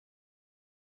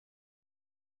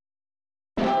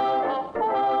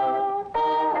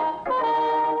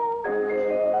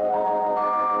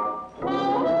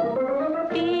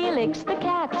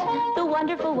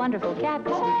wonderful cat.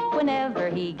 Whenever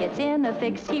he gets in a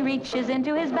fix, he reaches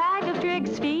into his bag of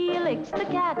tricks. Felix the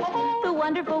cat, the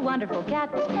wonderful, wonderful cat.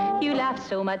 You laugh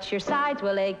so much your sides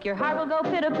will ache, your heart will go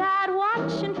pit-a-pat.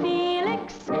 Watching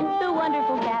Felix, the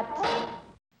wonderful cat.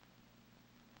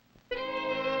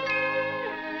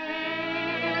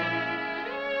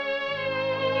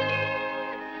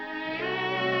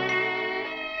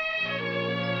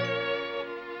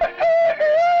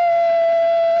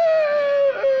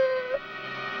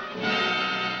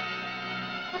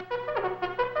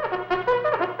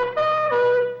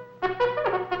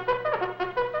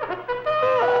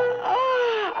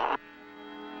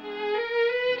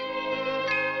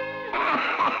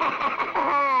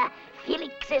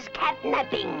 Felix is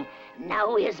catnapping.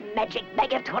 Now his magic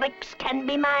bag of tricks can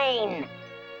be mine.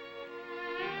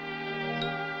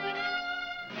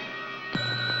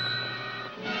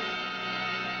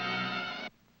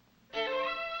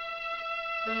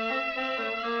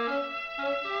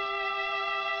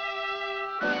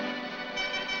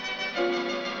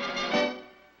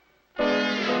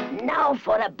 Now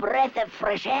for a breath of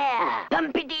fresh air.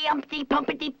 Pumpity-umpty,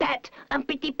 pumpity-pat,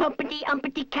 umpity-pumpity,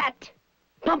 umpity cat.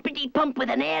 Pumpity-pump with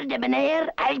an air debonair,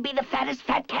 I'll be the fattest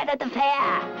fat cat at the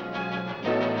fair.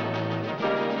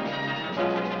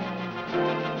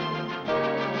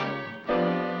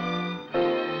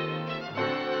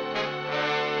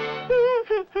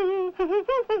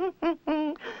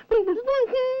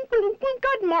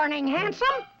 Good morning, handsome.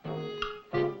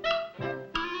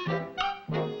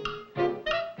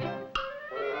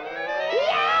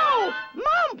 Yow!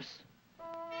 Mumps!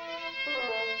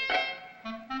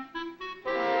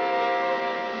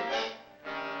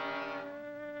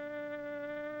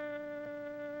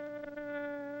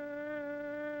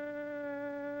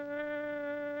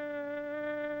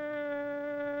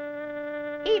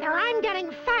 Either I'm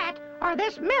getting fat, or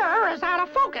this mirror is out of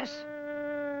focus.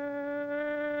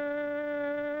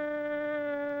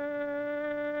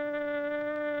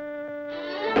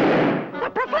 The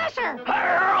professor!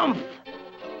 Harumph!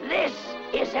 This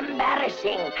is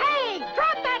embarrassing. Hey,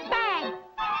 drop that bag!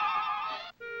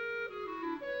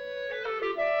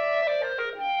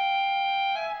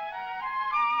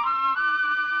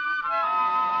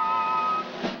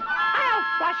 I'll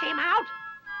flush him out.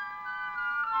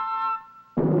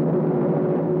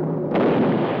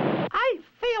 I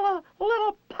feel a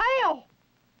little pale.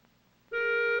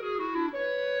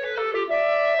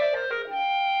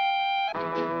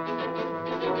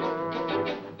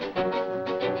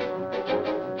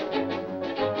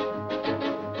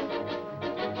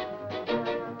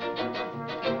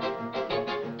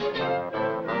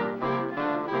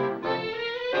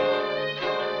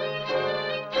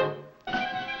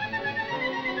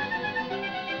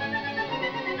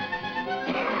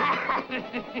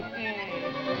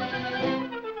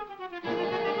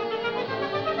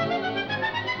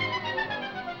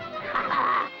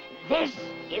 This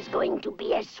is going to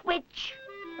be a switch.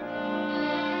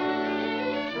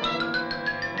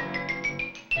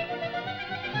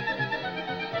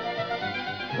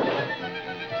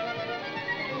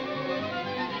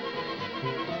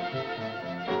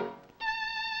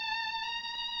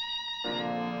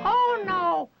 Oh,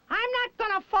 no. I'm not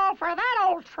gonna fall for that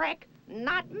old trick.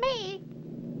 Not me.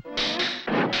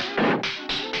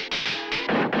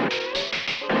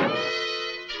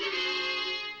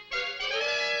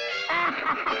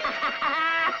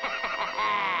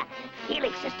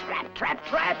 Felix is trapped, trapped,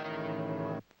 trapped.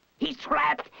 He's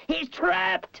trapped, he's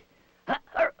trapped.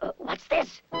 What's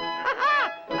this?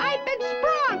 Ha-ha! I've been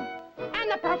sprung!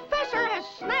 And the professor has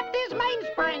snapped his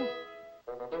mainspring.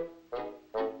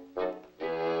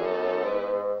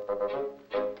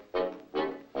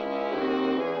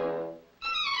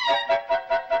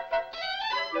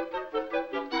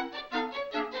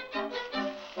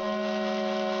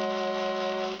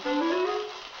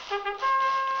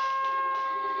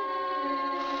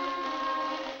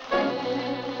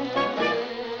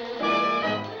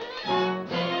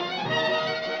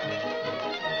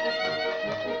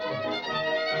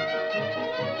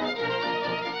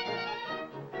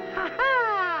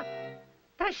 Ha-ha!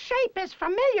 The shape is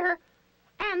familiar,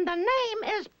 and the name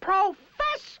is Professor.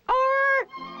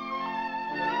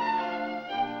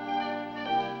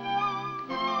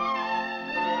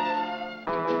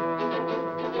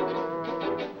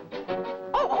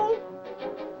 Uh-oh.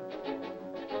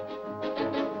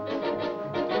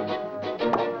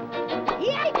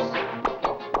 Yikes!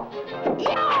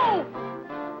 Yo!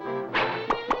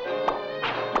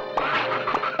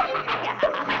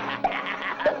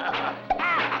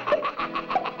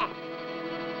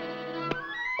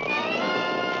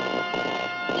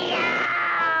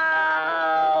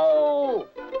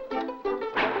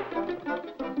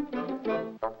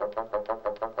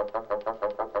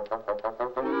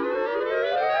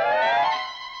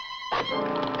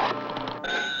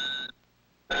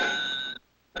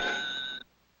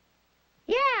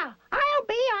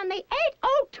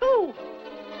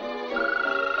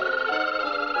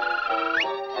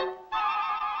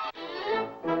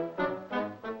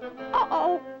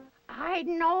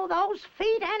 those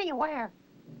feet anywhere.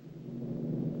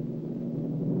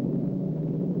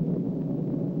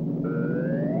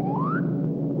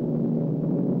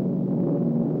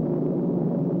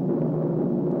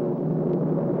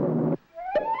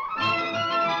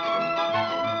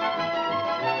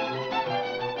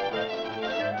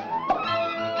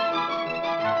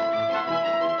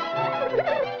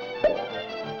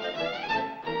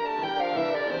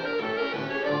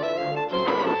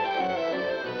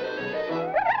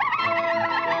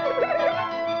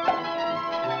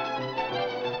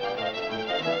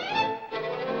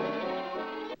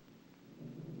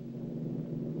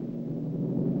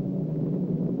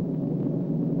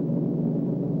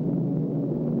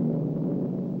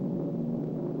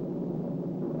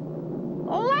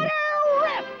 Let her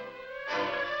rip!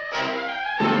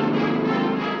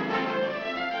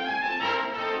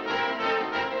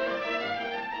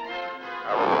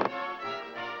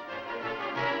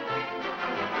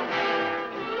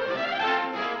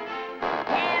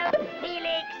 Help,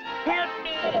 Felix! Help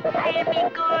me! I'll be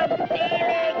good!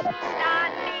 Felix!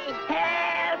 Start me!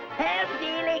 Help! Help,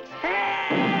 Felix! Help!